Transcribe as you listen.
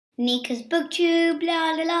Nika's Booktube,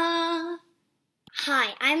 la la la.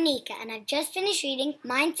 Hi, I'm Nika and I've just finished reading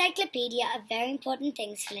my encyclopedia of very important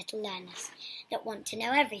things for little learners that want to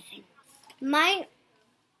know everything. My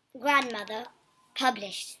grandmother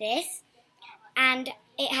published this and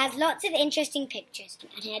it has lots of interesting pictures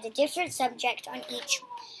and it had a different subject on each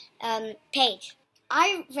page.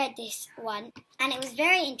 I read this one and it was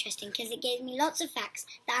very interesting because it gave me lots of facts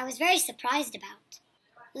that I was very surprised about.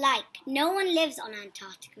 Like, no one lives on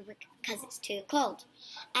Antarctica because it's too cold.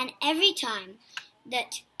 And every time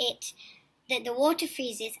that the water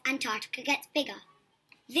freezes, Antarctica gets bigger.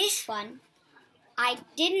 This one, I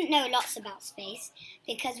didn't know lots about space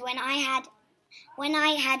because when I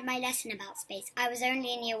had my lesson about space, I was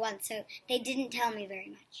only in year 1, so they didn't tell me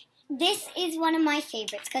very much. This is one of my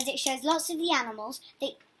favourites because it shows lots of the animals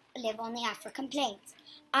that live on the African plains.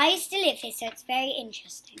 I used to live here, so it's very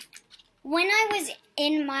interesting. When I was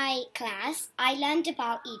in my class, I learned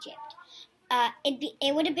about Egypt.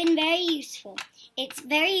 It would have been very useful. It's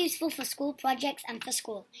very useful for school projects and for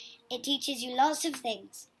school. It teaches you lots of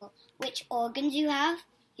things. Which organs you have,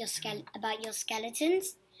 about your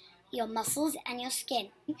skeletons, your muscles and your skin.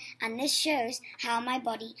 And this shows what my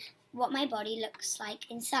body looks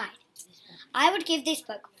like inside. I would give this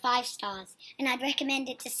book 5 stars and I'd recommend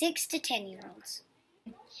it to 6 to 10-year-olds.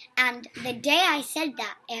 And the day I said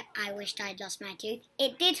that I wished I'd lost my tooth,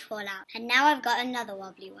 it did fall out. And now I've got another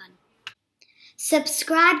wobbly one.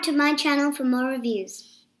 Subscribe to my channel for more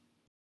reviews.